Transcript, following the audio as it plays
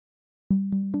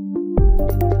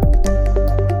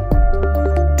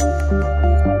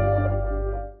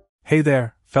Hey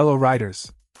there, fellow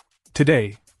riders.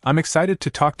 Today, I'm excited to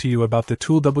talk to you about the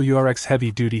ToolWRX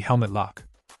Heavy Duty Helmet Lock.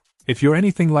 If you're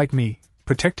anything like me,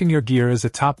 protecting your gear is a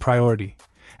top priority,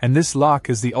 and this lock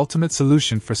is the ultimate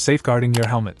solution for safeguarding your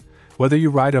helmet. Whether you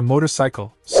ride a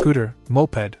motorcycle, scooter,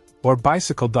 moped, or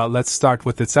bicycle. Let's start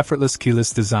with its effortless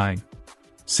keyless design.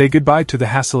 Say goodbye to the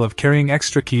hassle of carrying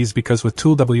extra keys because with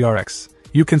ToolWRX,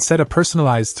 you can set a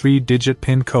personalized 3-digit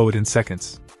PIN code in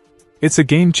seconds. It's a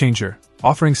game changer,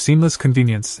 offering seamless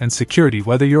convenience and security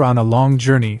whether you're on a long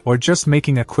journey or just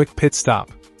making a quick pit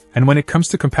stop. And when it comes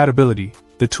to compatibility,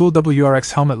 the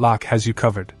ToolWRX helmet lock has you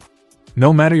covered.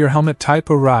 No matter your helmet type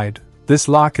or ride, this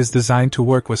lock is designed to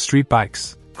work with street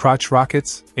bikes, crotch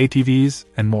rockets, ATVs,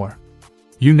 and more.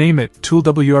 You name it,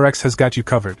 ToolWRX has got you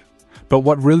covered. But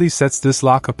what really sets this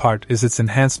lock apart is its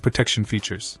enhanced protection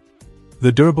features.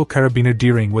 The durable carabiner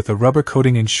D-ring with a rubber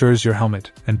coating ensures your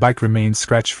helmet and bike remains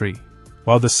scratch-free,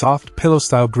 while the soft,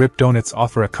 pillow-style grip donuts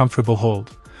offer a comfortable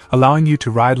hold, allowing you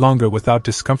to ride longer without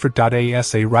discomfort.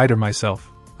 As a rider myself,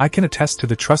 I can attest to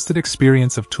the trusted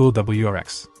experience of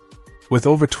ToolWRX. With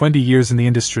over 20 years in the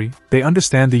industry, they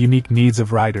understand the unique needs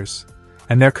of riders,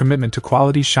 and their commitment to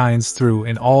quality shines through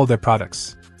in all their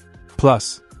products.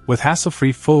 Plus, with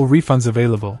hassle-free full refunds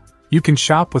available, you can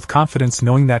shop with confidence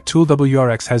knowing that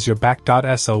ToolWRX has your back.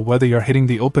 So whether you're hitting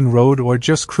the open road or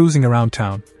just cruising around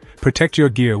town, protect your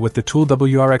gear with the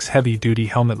ToolWRX Heavy Duty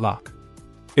Helmet Lock.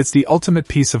 It's the ultimate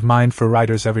peace of mind for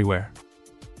riders everywhere.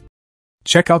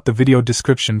 Check out the video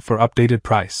description for updated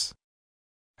price.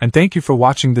 And thank you for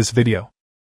watching this video.